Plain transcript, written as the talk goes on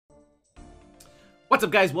What's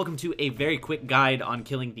up, guys? Welcome to a very quick guide on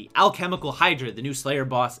killing the Alchemical Hydra, the new Slayer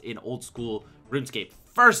boss in old school RuneScape.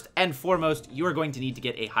 First and foremost, you are going to need to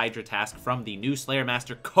get a Hydra task from the new Slayer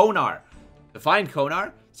Master, Konar. To find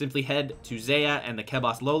Konar, simply head to Zeah and the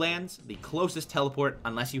Kebos Lowlands. The closest teleport,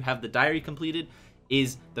 unless you have the diary completed,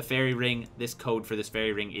 is the fairy ring. This code for this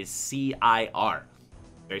fairy ring is CIR.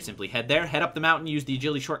 Very simply head there, head up the mountain, use the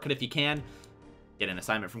agility shortcut if you can. Get an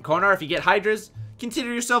assignment from Konar. If you get Hydras,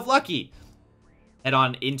 consider yourself lucky. Head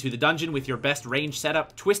on into the dungeon with your best range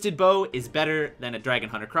setup. Twisted bow is better than a Dragon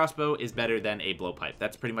Hunter crossbow, is better than a blowpipe.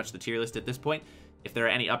 That's pretty much the tier list at this point. If there are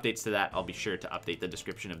any updates to that, I'll be sure to update the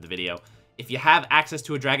description of the video. If you have access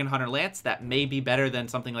to a Dragon Hunter lance, that may be better than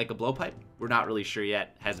something like a blowpipe. We're not really sure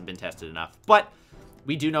yet. Hasn't been tested enough. But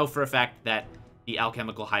we do know for a fact that the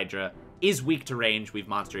Alchemical Hydra is weak to range. We've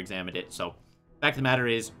monster examined it. So fact of the matter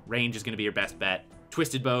is, range is going to be your best bet.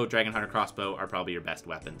 Twisted bow, Dragon Hunter crossbow are probably your best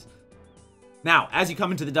weapons. Now, as you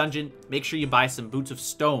come into the dungeon, make sure you buy some Boots of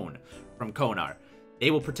Stone from Konar.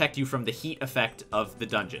 They will protect you from the heat effect of the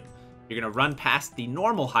dungeon. You're going to run past the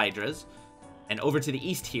normal Hydras and over to the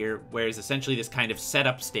east here, where is essentially this kind of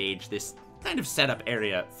setup stage, this kind of setup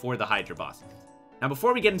area for the Hydra boss. Now,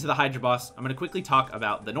 before we get into the Hydra boss, I'm going to quickly talk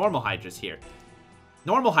about the normal Hydras here.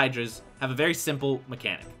 Normal Hydras have a very simple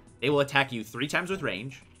mechanic. They will attack you 3 times with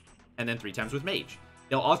range and then 3 times with mage.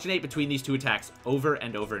 They'll alternate between these two attacks over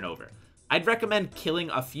and over and over. I'd recommend killing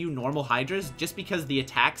a few normal Hydras just because the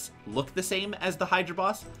attacks look the same as the Hydra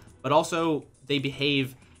boss, but also they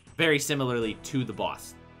behave very similarly to the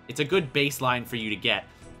boss. It's a good baseline for you to get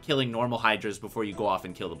killing normal Hydras before you go off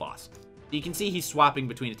and kill the boss. So you can see he's swapping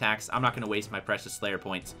between attacks. I'm not going to waste my precious Slayer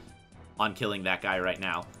points on killing that guy right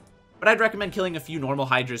now. But I'd recommend killing a few normal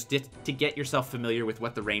Hydras to get yourself familiar with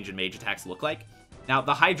what the range and mage attacks look like. Now,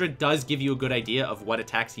 the Hydra does give you a good idea of what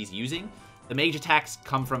attacks he's using. The mage attacks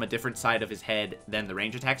come from a different side of his head than the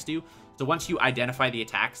range attacks do. So once you identify the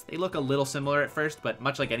attacks, they look a little similar at first, but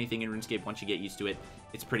much like anything in RuneScape, once you get used to it,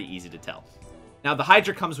 it's pretty easy to tell. Now, the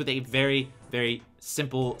Hydra comes with a very, very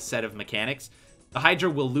simple set of mechanics. The Hydra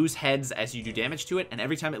will lose heads as you do damage to it, and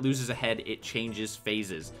every time it loses a head, it changes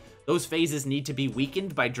phases. Those phases need to be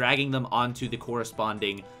weakened by dragging them onto the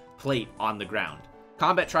corresponding plate on the ground.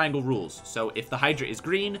 Combat triangle rules. So if the Hydra is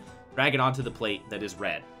green, drag it onto the plate that is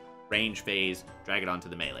red. Range phase, drag it onto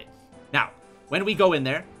the melee. Now, when we go in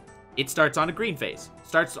there, it starts on a green phase.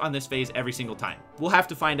 Starts on this phase every single time. We'll have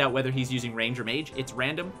to find out whether he's using range or mage. It's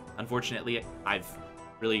random. Unfortunately, I've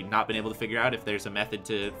really not been able to figure out if there's a method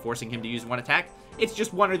to forcing him to use one attack. It's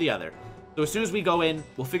just one or the other. So as soon as we go in,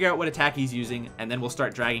 we'll figure out what attack he's using, and then we'll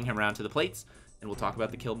start dragging him around to the plates, and we'll talk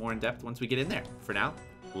about the kill more in depth once we get in there. For now,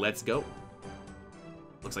 let's go.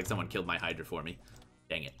 Looks like someone killed my Hydra for me.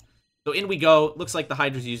 Dang it. So in we go. Looks like the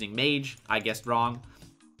Hydra's using mage. I guessed wrong.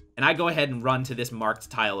 And I go ahead and run to this marked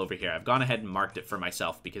tile over here. I've gone ahead and marked it for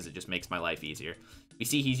myself because it just makes my life easier. We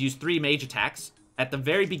see he's used 3 mage attacks. At the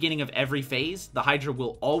very beginning of every phase, the Hydra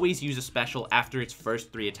will always use a special after its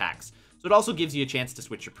first 3 attacks. So it also gives you a chance to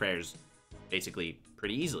switch your prayers basically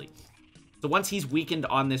pretty easily. So once he's weakened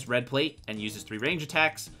on this red plate and uses 3 range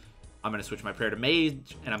attacks, I'm going to switch my prayer to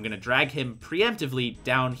mage, and I'm going to drag him preemptively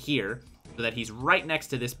down here so that he's right next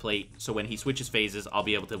to this plate, so when he switches phases, I'll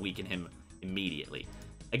be able to weaken him immediately.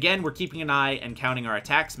 Again, we're keeping an eye and counting our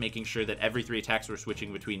attacks, making sure that every 3 attacks we're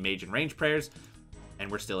switching between mage and range prayers, and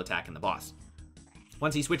we're still attacking the boss.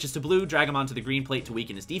 Once he switches to blue, drag him onto the green plate to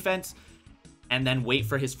weaken his defense, and then wait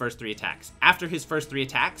for his first 3 attacks. After his first 3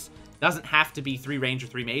 attacks, doesn't have to be 3 range or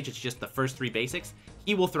 3 mage, it's just the first 3 basics,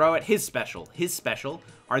 he will throw at his special. His special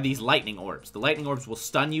are these lightning orbs. The lightning orbs will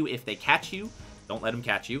stun you if they catch you. Don't let them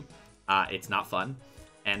catch you. It's not fun.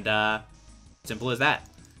 And simple as that.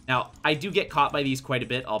 Now, I do get caught by these quite a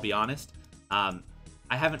bit, I'll be honest. I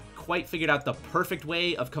haven't quite figured out the perfect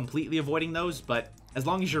way of completely avoiding those, but as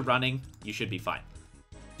long as you're running, you should be fine.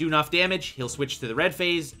 Do enough damage, he'll switch to the red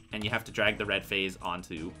phase, and you have to drag the red phase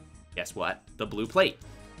onto, guess what, the blue plate.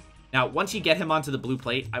 Now, once you get him onto the blue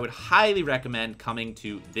plate, I would highly recommend coming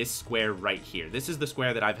to this square right here. This is the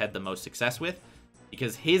square that I've had the most success with,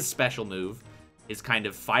 because his special move, his kind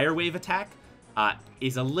of fire wave attack,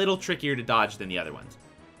 is a little trickier to dodge than the other ones.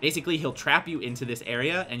 Basically, he'll trap you into this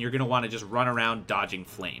area, and you're going to want to just run around dodging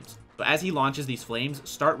flames. So as he launches these flames,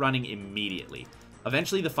 start running immediately.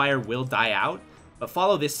 Eventually, the fire will die out, but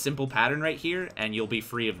follow this simple pattern right here, and you'll be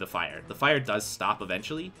free of the fire. The fire does stop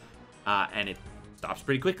eventually, and it stops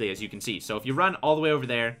pretty quickly, as you can see. So if you run all the way over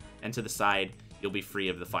there and to the side, you'll be free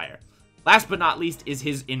of the fire. Last but not least is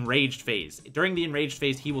his enraged phase. During the enraged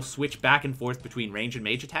phase, he will switch back and forth between range and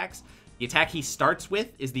mage attacks. The attack he starts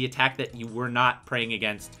with is the attack that you were not praying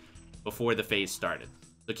against before the phase started.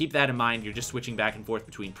 So keep that in mind. You're just switching back and forth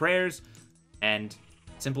between prayers, and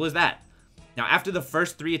simple as that. Now, after the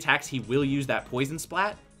first 3 attacks, he will use that poison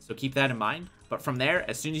splat, so keep that in mind. But from there,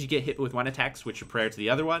 as soon as you get hit with one attack, switch your prayer to the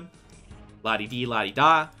other one. La-di-dee,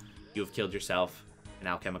 la-di-da. You have killed yourself an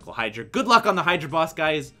Alchemical Hydra. Good luck on the Hydra boss,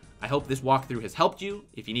 guys. I hope this walkthrough has helped you.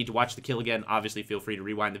 If you need to watch the kill again, obviously feel free to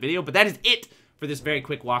rewind the video. But that is it for this very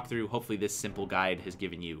quick walkthrough. Hopefully this simple guide has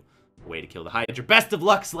given you a way to kill the Hydra. Best of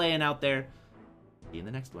luck slaying out there. See you in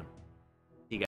the next one.